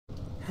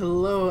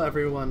Hello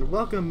everyone,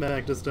 welcome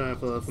back to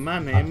StarForce. My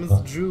name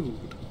is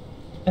Jude.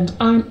 And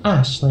I'm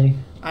Ashley.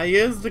 I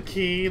used the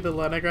key, the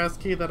Leningrad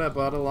key that I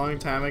bought a long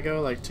time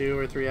ago, like 2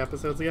 or 3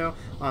 episodes ago,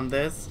 on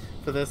this,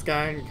 for this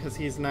guy, because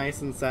he's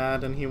nice and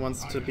sad and he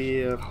wants to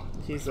be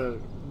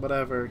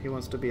whatever, he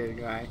wants to be a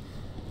guy.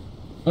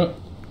 And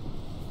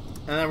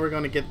then we're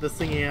gonna get this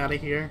thingy out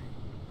of here.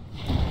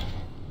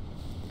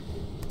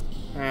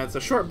 It's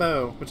a short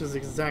bow, which is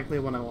exactly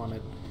what I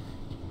wanted.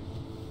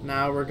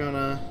 Now we're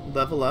gonna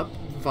level up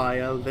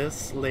via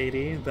this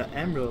lady, the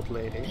Emerald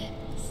Lady.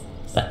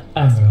 The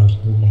Emerald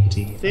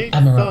Lady. Big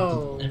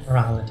Emerald.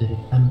 Emeraldy.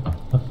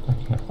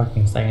 I can't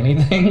fucking say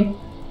anything.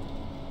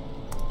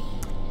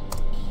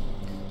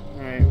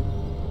 Alright.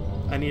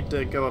 I need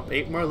to go up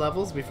 8 more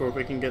levels before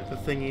we can get the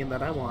thingy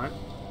that I want.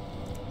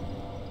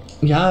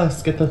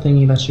 Yes, get the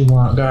thingy that you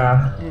want,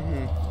 girl.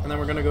 And then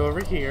we're gonna go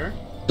over here.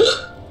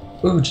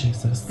 Oh,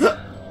 Jesus.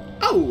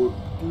 Oh!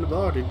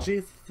 Lord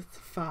Jesus, it's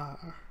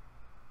fire.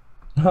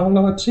 Oh,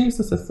 Lord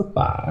Jesus, it's a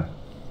fire.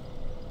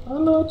 Oh,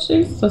 Lord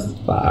Jesus, it's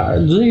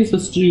fire.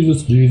 Jesus,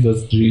 Jesus,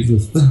 Jesus,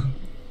 Jesus.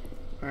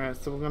 Alright,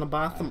 so we're gonna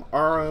buy some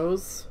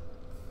arrows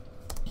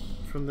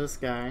from this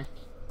guy.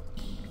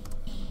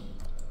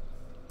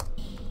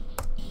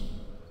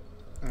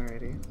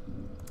 Alrighty.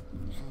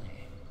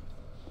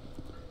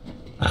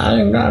 I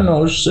ain't got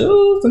no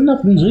shoes or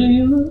nothing,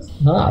 Jesus.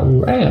 I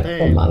ran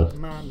for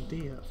my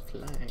dear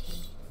flag.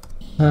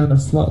 And the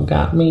smoke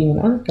got me and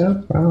I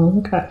got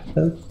from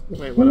cactus.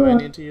 Wait, what do I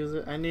need to use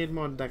it? I need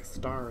more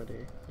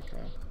dexterity.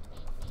 Okay.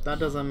 That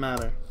doesn't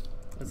matter.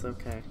 It's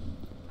okay.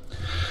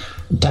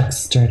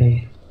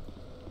 Dexterity.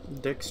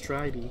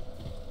 Dexterity.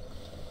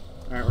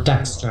 Alright,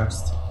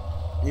 Dexterous.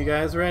 You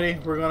guys ready?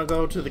 We're gonna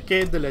go to the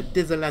Quai de la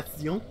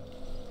Désolation.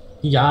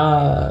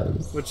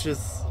 Yes. Which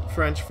is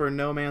French for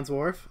no man's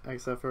wharf,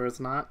 except for it's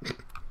not.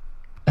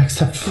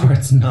 Except for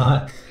it's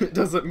not. It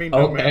doesn't mean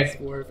no man's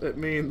wharf. It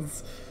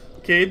means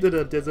Quai de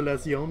la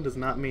Désolation does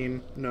not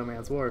mean no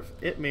man's wharf.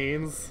 It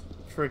means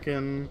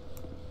freaking.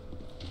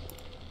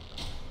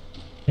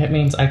 It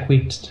means I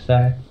queefed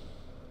today.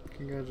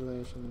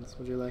 Congratulations.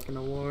 Would you like an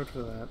award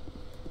for that?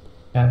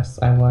 Yes,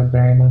 I would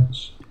very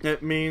much.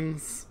 It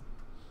means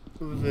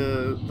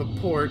the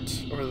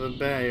port or the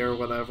bay or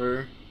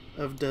whatever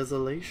of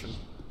desolation.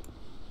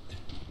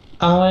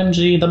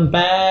 OMG, the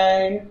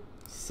bay.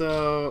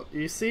 So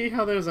you see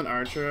how there's an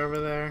archer over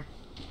there?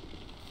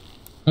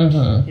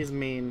 He's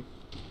mean.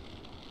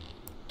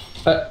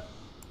 So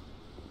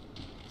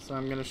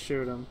I'm gonna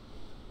shoot him.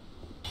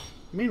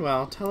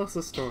 Meanwhile, tell us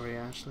a story,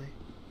 Ashley.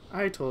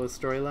 I told a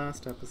story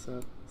last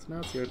episode, so now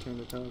it's your turn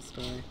to tell a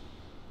story.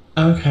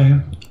 Okay.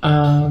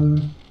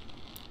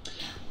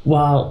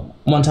 Well,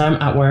 one time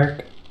at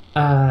work,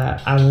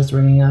 I was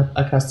ringing up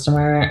a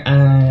customer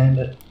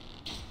and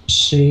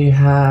she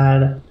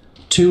had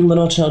 2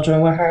 little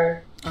children with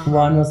her.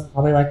 One was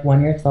probably like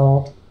 1 year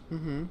old.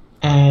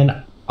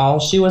 And all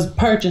she was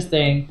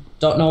purchasing,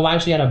 don't know why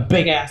she had a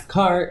big ass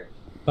cart,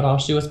 but all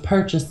she was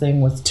purchasing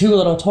was 2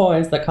 little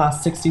toys that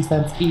cost 60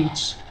 cents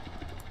each.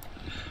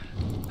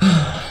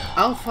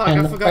 Oh fuck,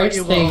 and I forgot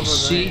you were over the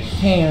first thing she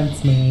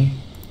hands me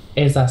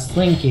is a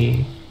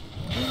slinky.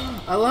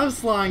 I love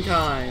slime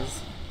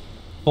guys.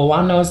 But what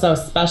I know is so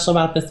special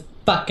about this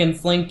fucking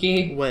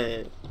slinky?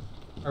 What?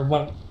 Her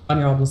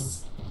 1-year-old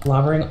was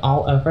slobbering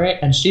all over it,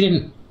 and she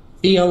didn't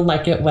feel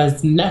like it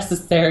was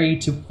necessary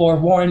to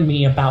forewarn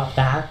me about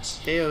that.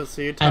 Ew,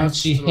 so you touched and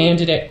she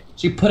handed it,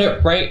 she put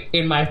it right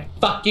in my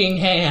fucking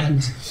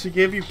hand. She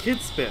gave you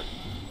kid spit.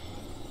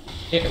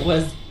 It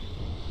was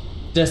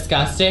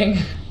disgusting.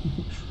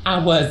 I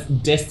was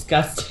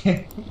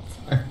disgusting.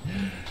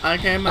 I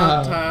came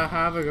out to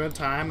have a good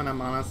time and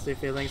I'm honestly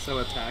feeling so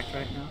attacked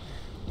right now.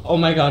 Oh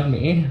my god,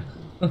 me.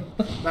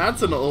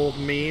 That's an old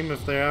meme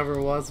if there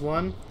ever was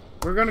one.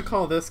 We're gonna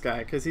call this guy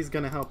because he's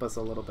gonna help us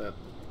a little bit.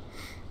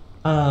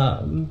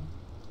 No,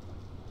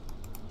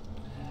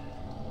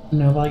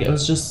 but like it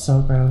was just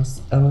so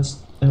gross. It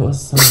was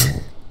so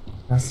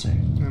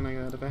disgusting. Oh my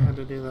god, if I had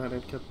to do that,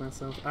 I'd kill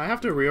myself. I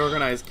have to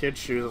reorganize kids'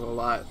 shoes a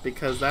lot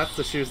because that's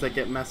the shoes that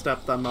get messed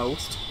up the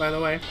most, by the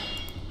way.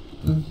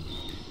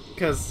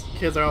 Because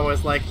kids are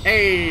always like,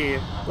 hey,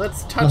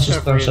 let's touch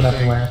just throw shit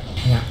everywhere.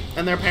 Yeah.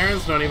 And their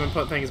parents don't even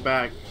put things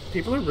back.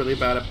 People are really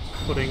bad at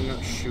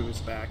putting shoes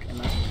back, and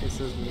that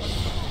pisses me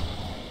off.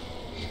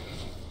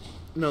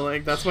 No,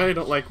 like, that's why I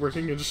don't like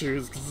working in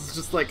shoes, because it's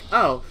just like,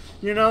 oh,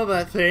 you know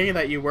that thing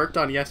that you worked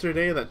on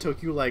yesterday that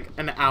took you, like,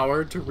 an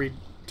hour to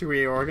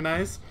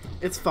reorganize?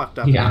 It's fucked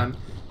up, man.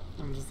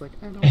 I'm just like,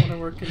 I don't want to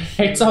work in shoes.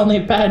 It's only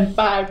been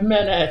 5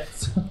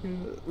 minutes.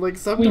 Like,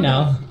 sometimes, we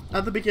know.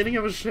 At the beginning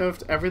of a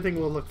shift, everything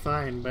will look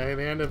fine. By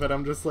the end of it,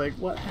 I'm just like,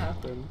 what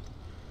happened?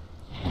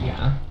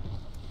 Yeah.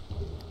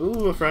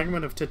 Ooh, a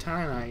fragment of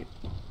titanite.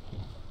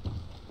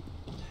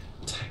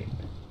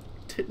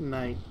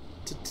 Titanite.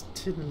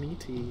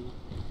 Titanite.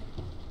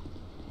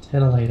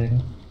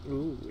 Titillating.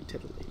 Ooh,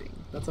 titillating.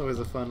 That's always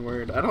a fun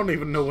word. I don't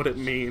even know what it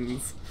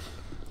means.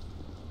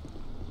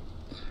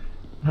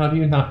 How do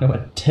you not know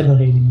what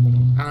titillating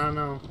means? I don't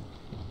know.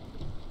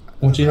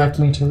 Would you like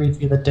me to read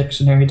you the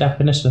dictionary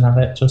definition of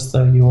it, just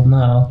so you will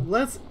know?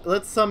 Let's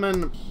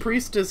summon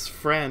Priestess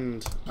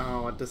Friend.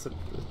 Oh, it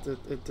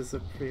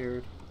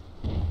disappeared.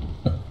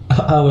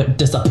 Oh, it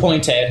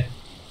disappointed.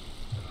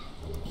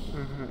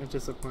 It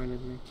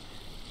disappointed me.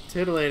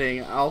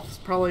 Titillating. I'll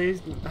probably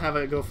have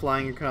it go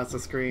flying across the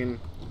screen.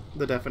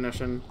 The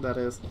definition, that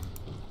is.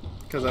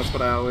 Because that's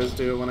what I always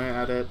do when I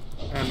edit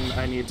and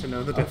I need to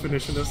know the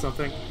definition of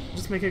something.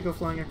 Just make it go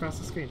flying across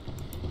the screen.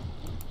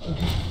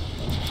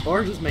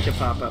 Or just make it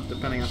pop up,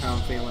 depending on how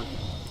I'm feeling.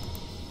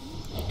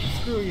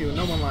 Screw you,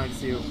 no one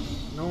likes you.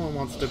 No one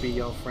wants to be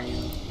your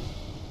friend.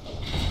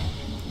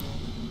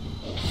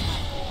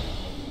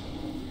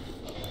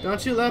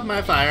 Don't you love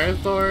my fire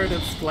sword?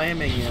 It's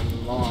flaming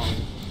and long.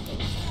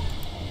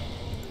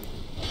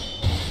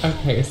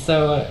 Okay,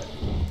 so...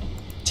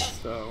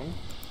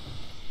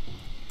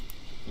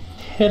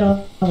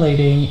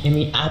 Titillating in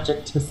the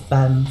adjective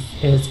sense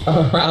is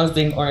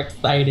arousing or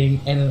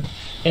exciting in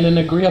an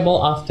agreeable,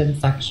 often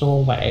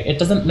sexual way. It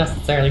doesn't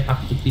necessarily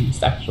have to be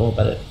sexual,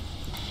 but it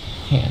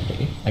can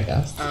be, I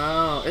guess.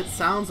 Oh, it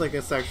sounds like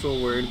a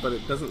sexual word, but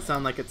it doesn't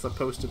sound like it's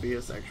supposed to be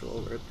a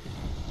sexual word.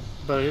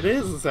 But it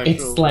is a sexual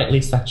It's slightly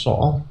word.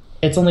 Sexual.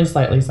 It's only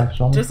slightly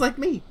sexual. Just like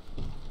me.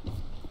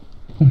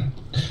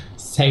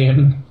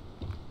 Same.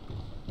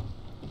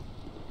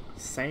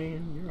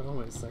 Same? You're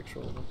always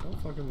sexual.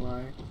 Don't fucking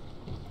lie.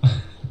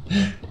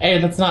 Hey,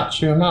 that's not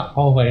true. I'm not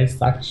always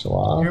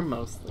sexual. You're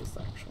mostly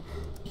sexual.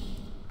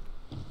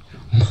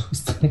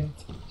 Mostly.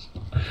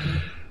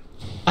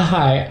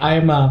 Hi,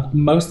 I'm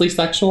mostly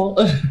sexual.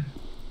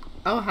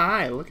 Oh,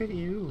 hi. Look at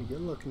you. You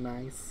look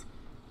nice.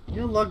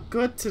 You look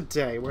good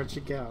today. Where'd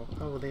you go?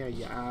 Oh, there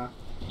you are.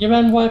 You've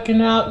been working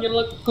out. You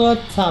look good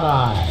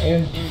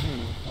today.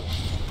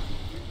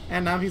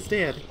 And now he's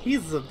dead. He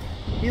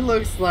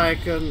looks like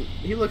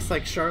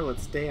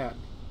Charlotte's dad,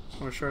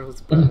 or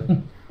Charlotte's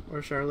brother,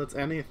 or Charlotte's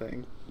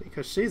anything,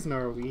 because she's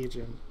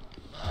Norwegian,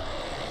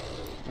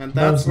 and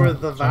that's where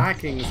the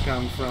Vikings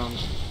come from.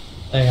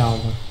 They all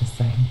look the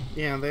same.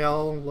 Yeah, they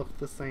all look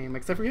the same,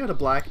 except for you had a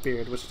black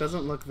beard, which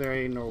doesn't look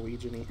very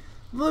Norwegian-y.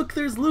 Look,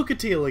 there's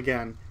Lucatiel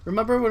again.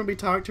 Remember when we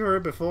talked to her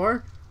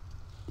before?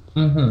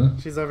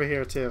 She's over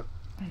here too.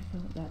 I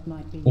thought that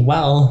might be.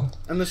 Well.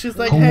 And then she's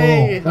like,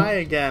 hey, hi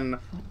again.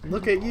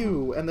 Look at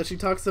you. And then she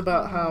talks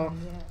about how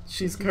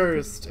she's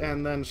cursed,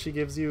 and then she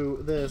gives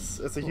you this.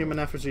 It's a human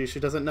effigy.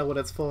 She doesn't know what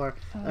it's for.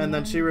 And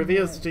then she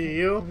reveals to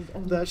you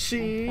that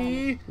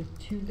she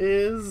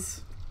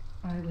is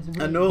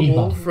a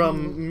noble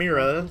from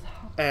Mira,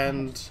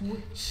 and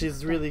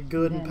she's really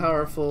good and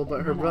powerful,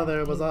 but her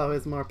brother was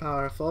always more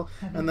powerful.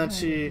 And then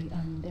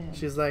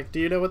she's like, do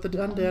you know what the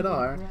undead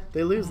are?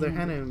 They lose their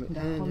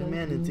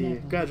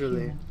humanity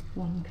gradually.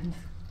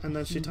 And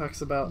then she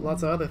talks about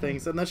lots of other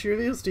things, and then she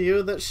reveals to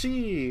you that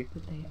she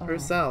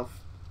herself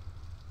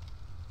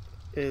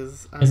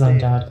is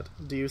undead.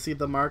 Do you see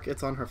the mark?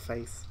 It's on her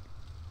face.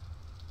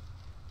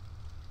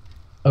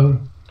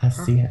 Oh, I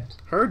see it.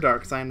 Her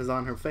dark sign is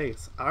on her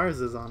face. Ours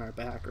is on her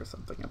back or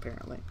something,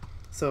 apparently.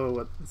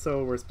 So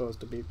we're supposed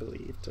to be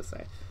believed to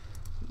say.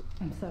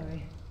 I'm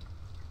sorry.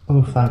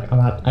 Oh fuck!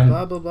 I'm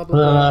blah blah blah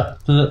blah.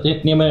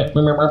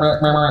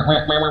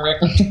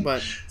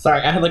 But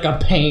sorry, I had like a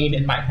pain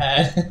in my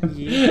head.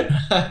 Yeah.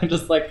 I'm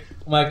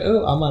like,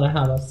 oh, I'm gonna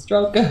have a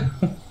stroke.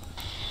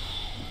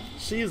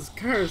 She's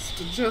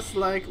cursed just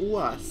like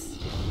us.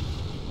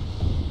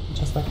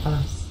 Just like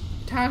us.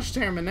 Tash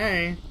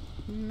Termine.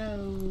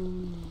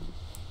 No.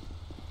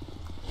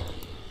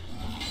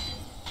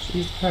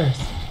 She's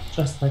cursed,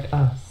 just like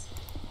us.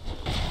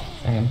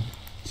 Same.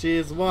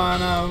 She's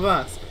one of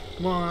us.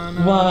 One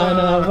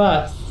of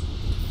us.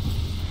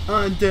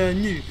 Under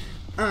nous.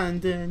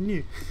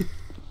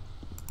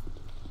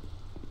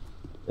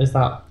 Is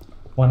that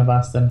one of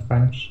us in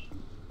French?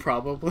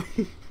 Probably.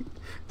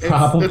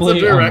 Probably.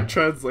 It's a direct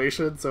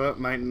translation, so it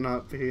might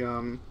not be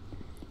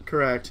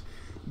correct.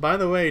 By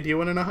the way, do you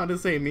want to know how to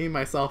say me,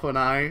 myself, and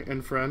I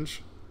in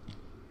French?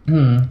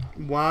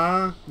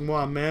 Moi,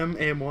 moi-même,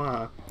 et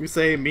moi. You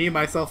say me,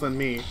 myself, and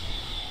me.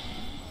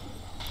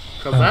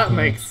 Because that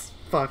makes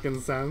fucking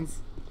sense.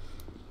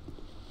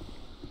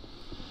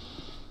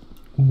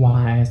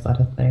 Why is that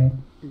a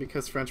thing?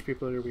 Because French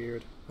people are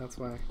weird. That's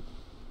why.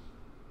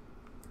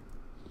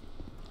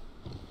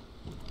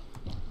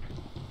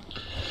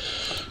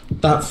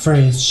 That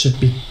phrase should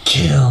be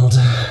killed.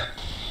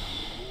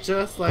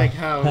 Just like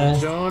how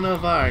Joan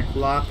of Arc,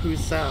 La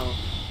Pucelle,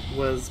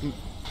 was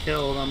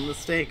killed on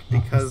mistake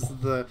because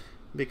the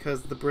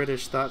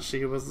British thought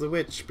she was a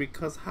witch.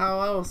 Because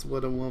how else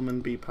would a woman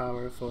be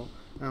powerful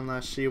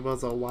unless she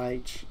was a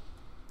witch?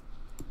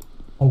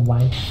 A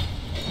wife.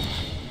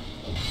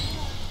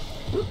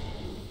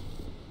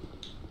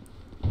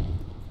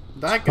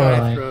 That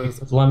guy throws.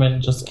 Because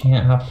women just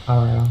can't have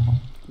power at all.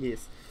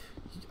 Yes.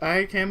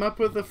 I came up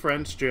with a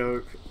French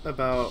joke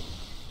about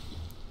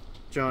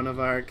Joan of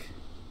Arc.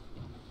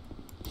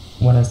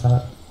 What is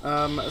that?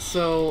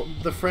 So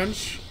the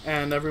French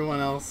and everyone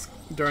else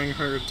during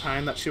her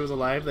time that she was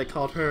alive, they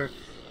called her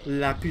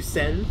La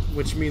Pucelle,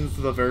 which means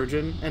the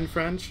Virgin in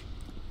French.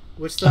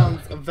 which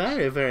sounds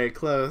very, very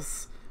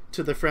close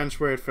to the French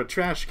word for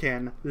trash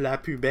can, la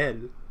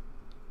poubelle.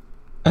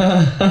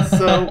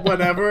 So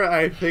whenever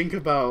I think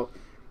about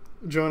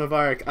Joan of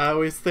Arc, I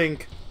always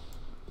think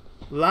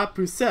la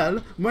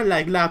pucelle, more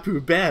like la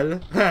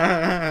poubelle.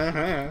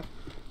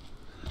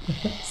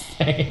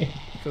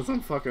 Because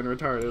I'm fucking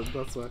retarded,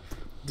 that's why.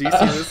 Do you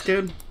see this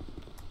kid?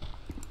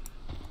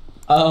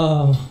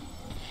 Oh.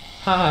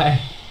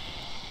 Hi.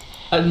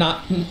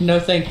 No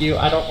thank you.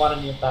 I don't want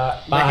any of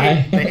that.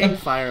 Bye. They hate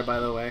fire, by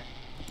the way.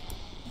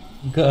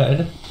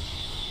 Good.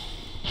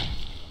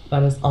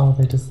 That is all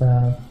they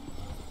deserve.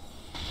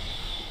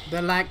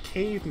 They're like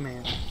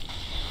cavemen.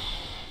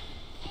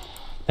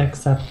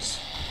 Except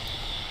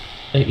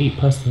they eat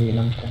pussy and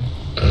I'm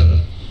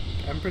kidding.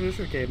 I'm pretty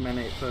sure cavemen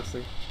ate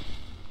pussy.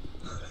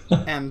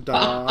 And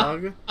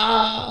dog.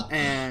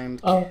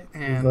 And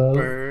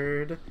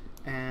bird.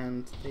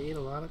 And they eat a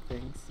lot of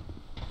things.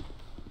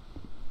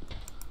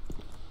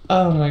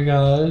 Oh my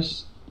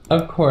gosh.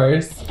 Of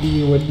course,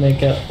 you would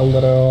make it a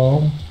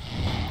literal.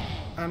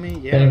 I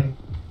mean, yeah.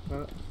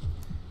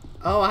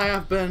 Oh, I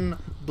have been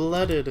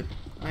blooded.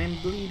 I'm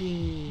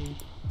bleeding.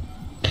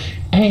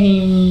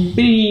 I'm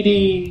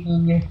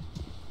bleeding.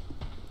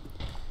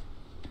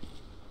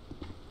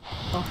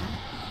 Oh.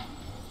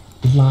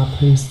 La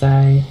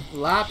Poussey.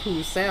 La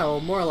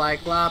Pousselle, more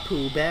like La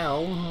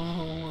Poubelle.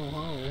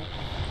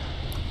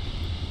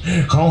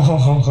 Ho ho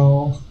ho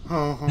ho.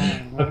 Ho, ho,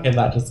 ho. Okay,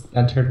 that just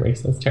entered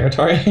racist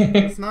territory.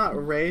 It's not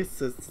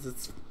racist,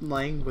 it's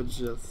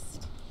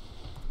languageist.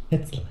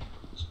 It's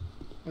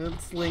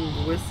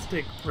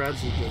linguistic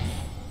prejudice.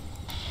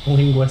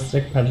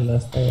 Linguistic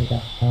prejudice, there you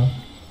go.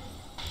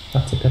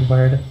 That's a good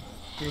word.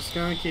 I'm just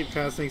gonna keep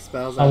casting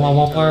spells.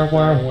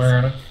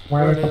 Word.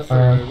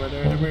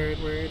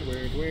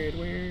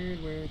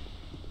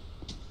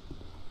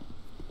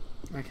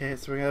 Okay,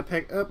 so we're gonna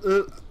pick up.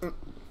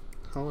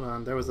 Hold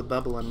on, there was a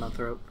bubble in my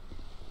throat.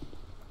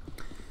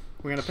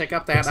 We're gonna pick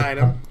up that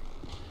item.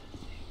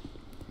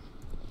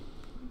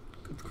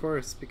 Of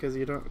course, because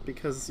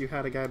you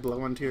had a guy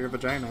blow into your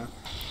vagina.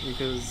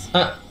 Because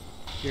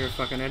you're a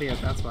fucking idiot,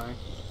 that's why.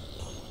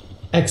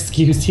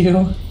 Excuse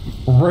you?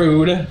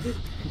 Rude.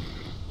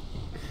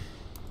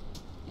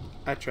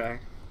 I try.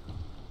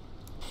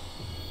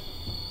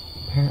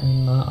 Apparently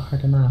not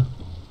hard enough.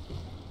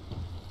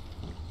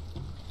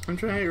 I'm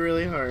trying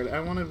really hard. I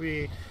want to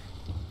be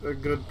a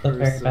good person.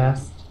 The very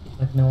best,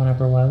 like no one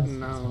ever was.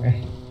 No.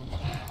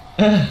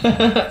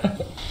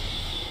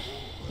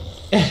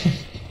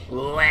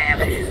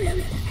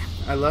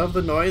 I love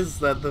the noise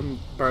that the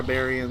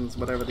barbarians,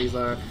 whatever these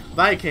are,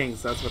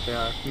 Vikings, that's what they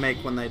are, make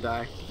when they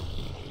die.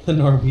 The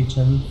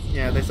Norwegians.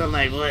 Yeah, they sound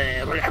like.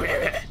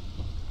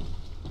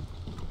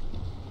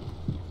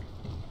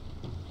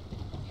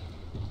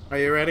 Are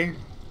you ready?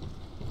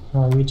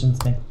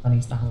 Norwegians make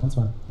funny sounds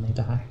when they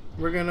die.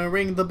 We're gonna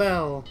ring the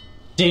bell.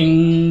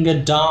 Ding a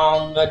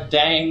dong a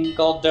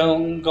dangle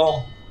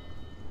dongle.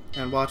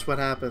 And watch what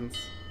happens.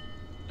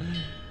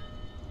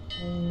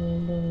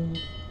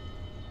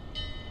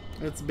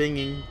 It's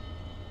binging.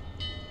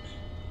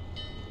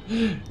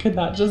 Could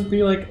that just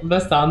be like the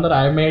sound that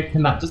I made?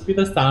 Can that just be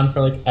the sound for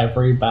like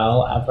every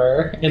bell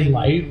ever in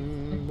life?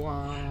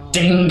 Wow.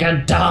 Ding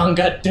a dong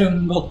a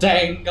dingle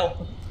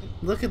dangle.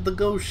 Look at the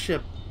ghost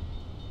ship.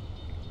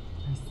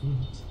 I see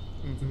it.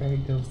 It's very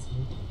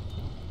ghostly.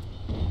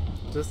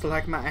 Just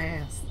like my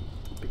ass.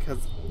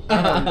 Because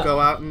I don't go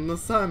out in the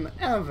sun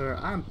ever.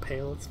 I'm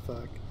pale as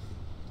fuck.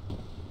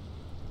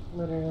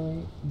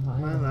 Literally.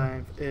 My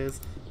life is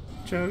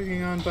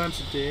choking on a bunch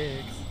of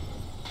dicks.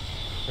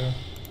 True.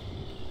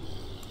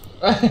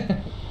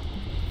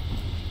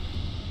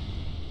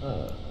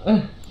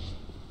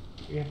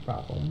 We have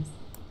problems.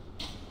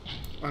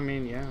 I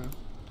mean, yeah.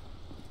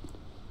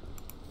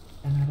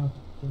 And I don't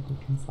think we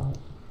can solve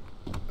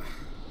it.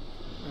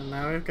 And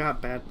now we've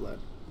got bad blood.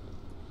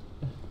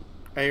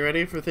 Are you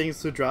ready for things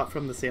to drop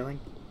from the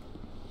ceiling?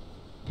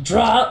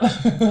 Drop!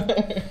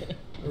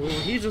 Ooh,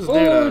 he just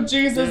did Oh, it.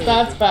 Jesus,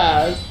 that's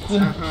fast.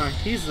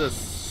 He's a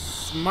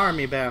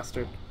smarmy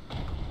bastard.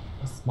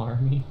 A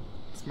smarmy.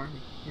 Smarmy,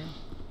 yeah.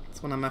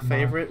 It's one of my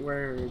favorite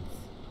words.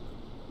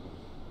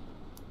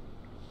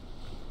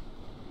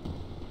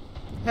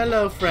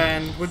 Hello,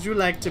 friend. Would you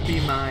like to be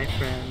my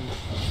friend?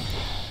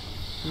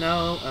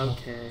 No?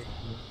 Okay.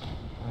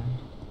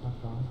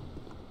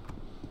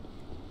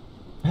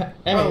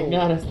 Hey, Oh.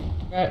 got us.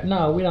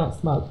 No, we don't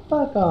smoke.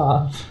 Fuck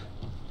off.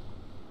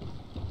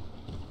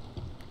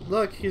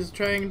 Look, he's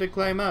trying to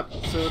climb up,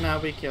 so now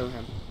we kill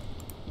him.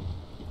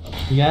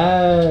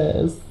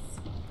 Yes.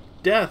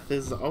 Death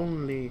is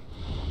only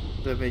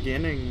the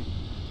beginning.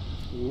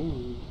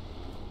 Ooh.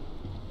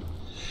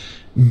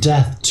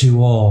 Death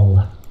to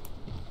all.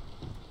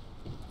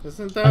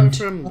 Isn't that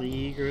from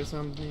League or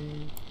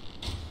something?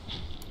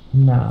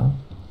 No,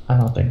 I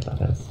don't think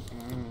that is.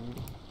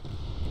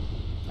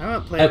 I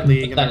haven't played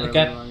League in a really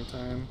long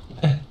time.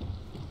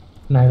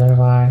 Neither have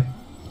I.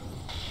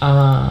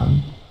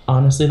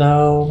 Honestly,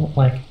 though,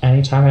 like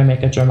anytime I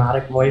make a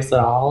dramatic voice at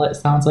all, it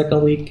sounds like a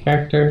League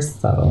character.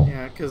 So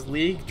Yeah, because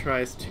League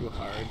tries too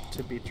hard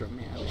to be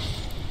dramatic.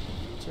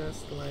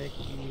 Just like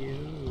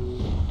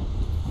you.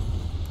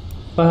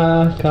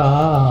 fuck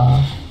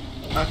off.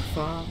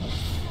 Akfa.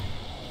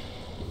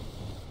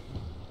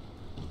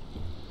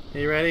 Are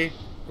you ready?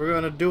 We're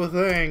gonna do a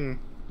thing.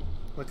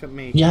 Look at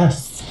me.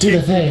 Yes, do the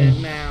Kicking thing.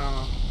 it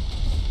now.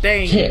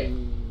 Dang. Hit.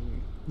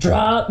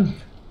 Drop.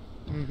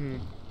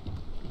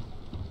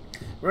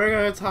 We're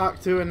gonna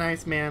talk to a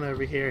nice man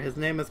over here. His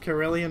name is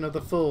Carillion of the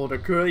Fold, or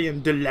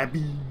Carillion de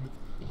l'Abîme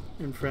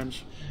in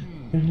French.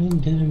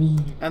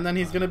 And then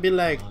he's gonna be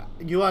like,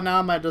 "You are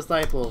now my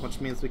disciple,"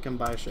 which means we can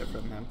buy shit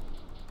from him.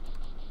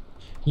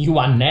 You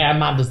are now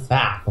my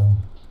disciple.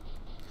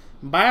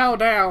 Bow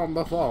down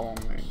before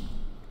me.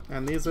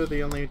 And these are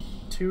the only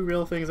two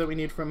real things that we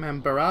need from him.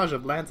 Barrage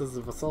of Lances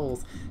of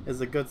Souls is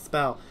a good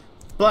spell.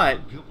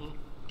 But Pupil,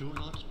 do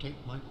not take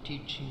my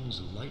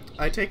teachings lightly.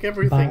 I take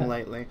everything But-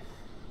 lightly.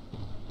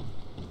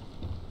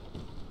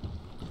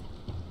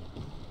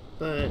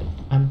 But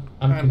I'm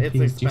it's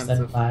confused. You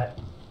said expensive.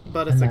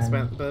 but. it's And then-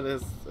 expensive.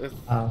 But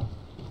Oh.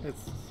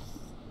 it's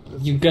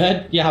You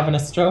good? You having a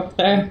stroke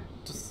there?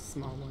 just a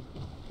small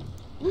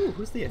one. Ooh,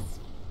 who's this?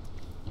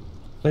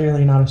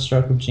 Clearly not a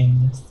stroke of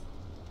genius.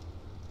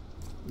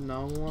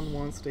 No one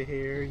wants to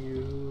hear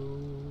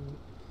you.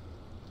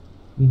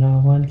 No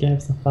one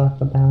gives a fuck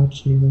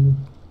about you.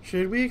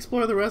 Should we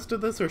explore the rest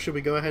of this, or should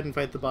we go ahead and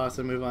fight the boss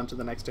and move on to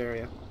the next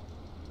area?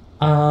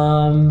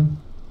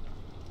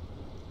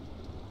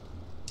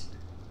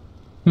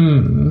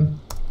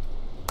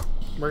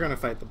 We're gonna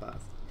fight the boss.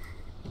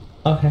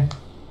 Okay.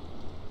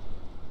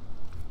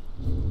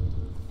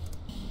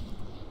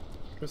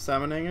 We're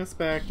summoning a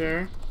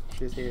specter.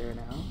 She's here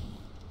now.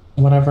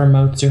 Whatever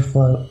moats your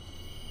float.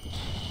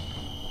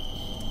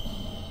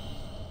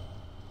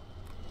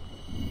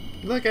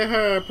 Look at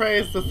her,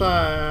 praise the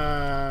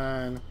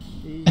sun.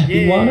 If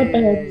you want a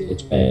bad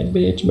bitch, bad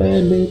bitch,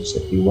 bad bitch.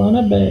 If you want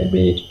a bad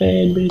bitch,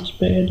 bad bitch,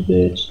 bad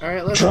bitch.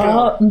 Alright, let's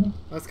Drop. go.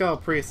 Let's go,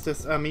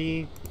 priestess.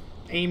 Amy.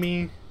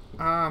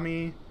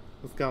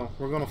 Let's go.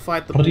 We're gonna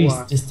fight the boss.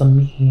 Priestess of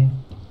me.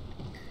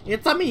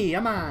 It's a me,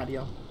 a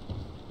Mario.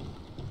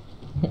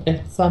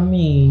 It's a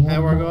me.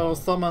 And we're gonna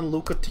summon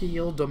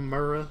Lucatiel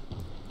Demura.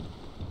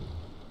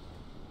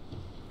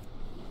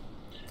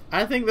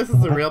 I think this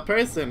is a real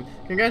person.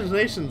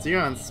 Congratulations,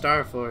 you're on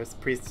StarForce,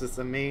 priestess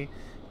of me.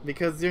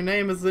 Because your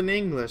name is in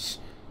English,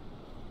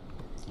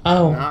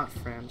 Oh, not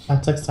French.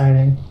 that's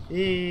exciting.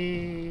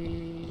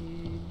 Eee.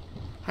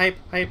 Hype,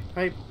 hype,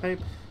 hype, hype.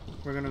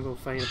 We're gonna go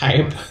fight the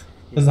Hype? boss.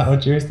 Is that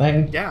what you're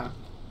saying? Yeah.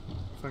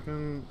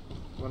 Fucking.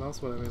 What else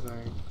would I be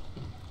saying?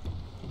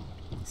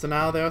 So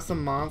now there are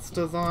some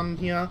monsters on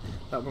here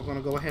that we're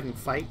gonna go ahead and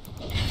fight.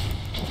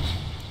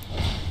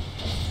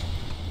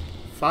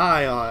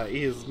 Fire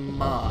is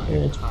mine.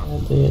 Bitch,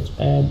 bad bitch,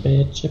 bad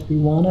bitch. If you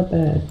want a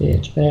bad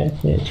bitch, bad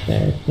bitch,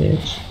 bad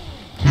bitch.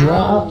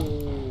 Drop.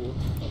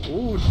 Ow.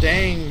 Ooh,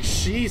 dang,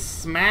 she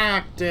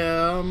smacked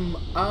him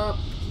up.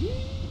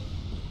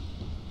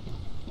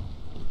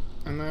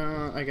 And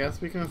then I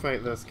guess we can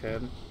fight this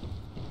kid.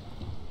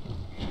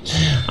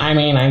 I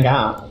mean, I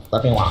guess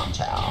if you want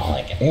to.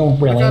 Like, if you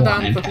really Go want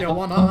dance if to. you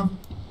wanna.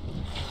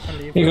 And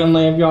leave You can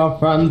leave your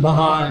friends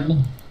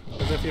behind.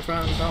 Cause if your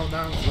friends don't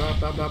dance, blah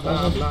blah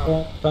blah blah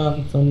blah.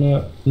 Friends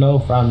are no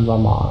friends of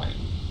mine.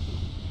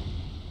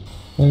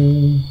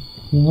 And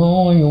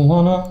you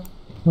wanna.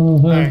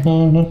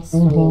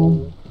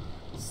 Swole.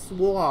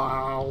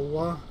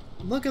 Swow.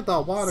 Look at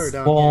the water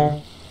down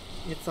here.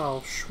 It's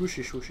all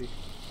swooshy swooshy.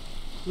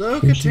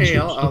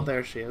 Lucatail. Oh,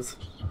 there she is.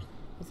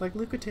 It's like,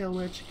 Lucatail,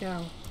 where'd you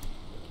go?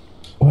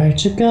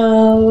 Where'd you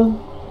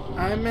go?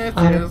 I miss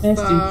I you, miss you,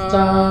 so. so.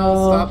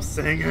 Stop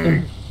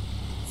singing.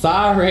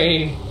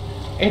 Sorry.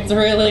 It's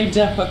really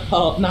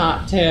difficult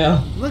not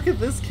to. Look at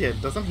this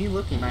kid. Doesn't he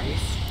look nice?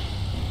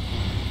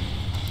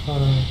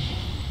 Hold on.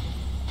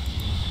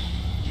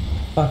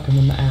 Fuck him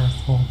in the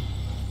asshole.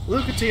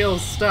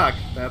 Lucatail's stuck.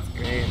 That's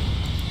great.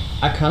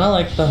 I kind of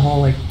like the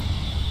whole, like,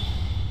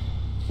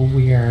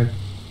 weird,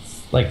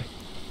 like,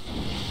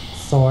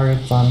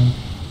 swords on,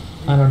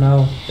 I don't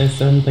know, there's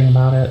something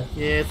about it.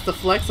 Yeah, it's the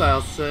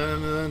Flexile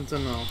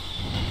Sentinel.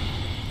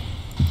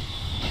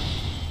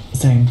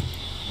 Same.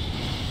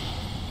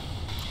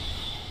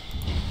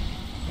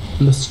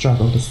 The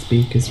struggle to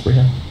speak is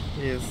real.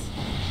 Yes.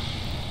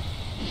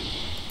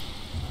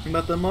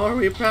 But the more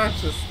we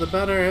practice, the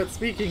better at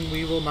speaking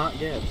we will not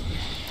get.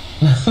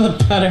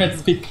 The better at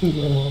speaking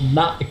we will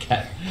not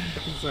get.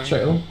 Exactly.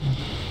 True.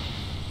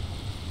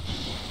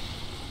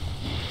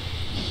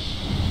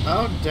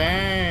 Oh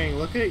dang,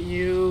 look at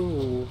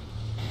you.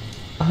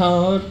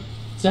 Oh,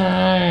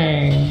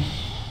 dang.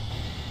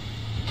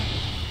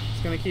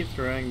 Just gonna keep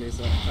throwing these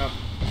up.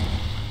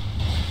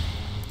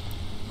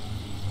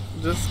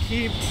 Just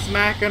keep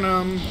smacking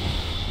them.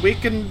 We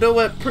can do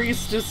it,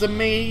 priestess of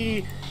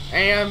me.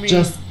 Amy.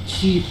 Just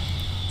keep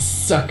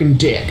sucking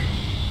dick.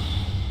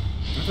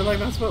 I feel like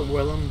that's what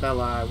Willem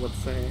Belli would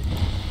say.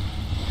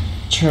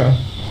 True.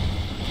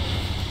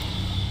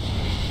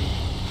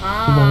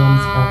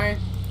 I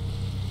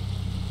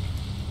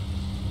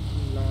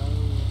love.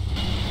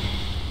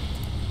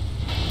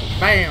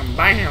 Bam,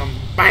 bam,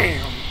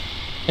 bam.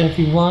 If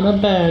you want a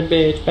bad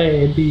bitch,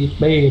 bad bitch,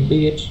 bad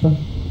bitch.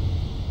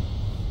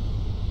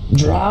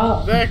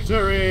 Drop.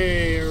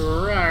 Victory!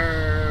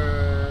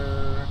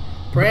 Rawr.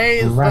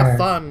 Praise the Rawr.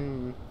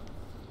 fun.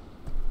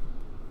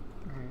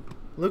 Alright.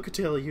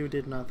 Lucatil, you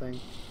did nothing.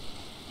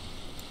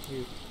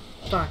 You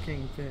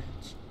fucking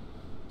bitch.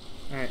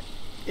 Alright.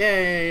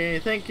 Yay!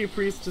 Thank you,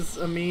 Priestess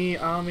Ami,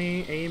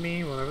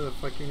 Amy, whatever the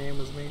fuck your name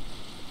was, me.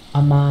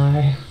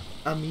 Amai.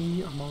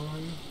 Ami,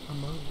 Amon,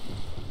 Amon.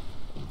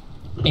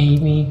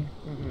 Amy.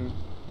 Mm-hmm.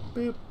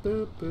 Boop,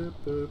 boop, boop,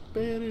 boop.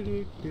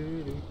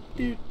 Do,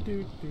 do,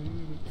 do.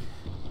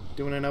 Do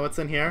you want to know what's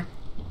in here?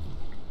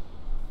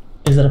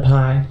 Is it a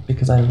pie?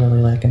 Because I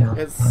really like an apple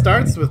It pie.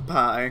 starts with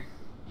pie.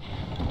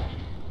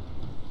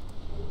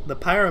 The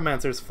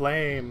Pyromancer's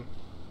flame.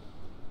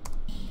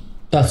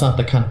 That's not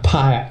the kind of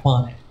pie I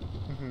wanted.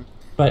 Mm-hmm.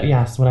 But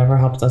yes, whatever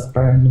helps us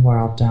burn the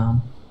world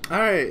down.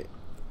 Alright.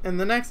 In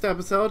the next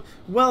episode,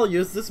 we'll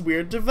use this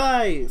weird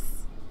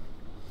device.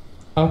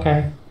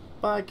 Okay.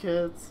 Bye,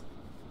 kids.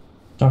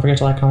 Don't forget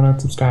to like, comment,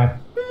 and subscribe.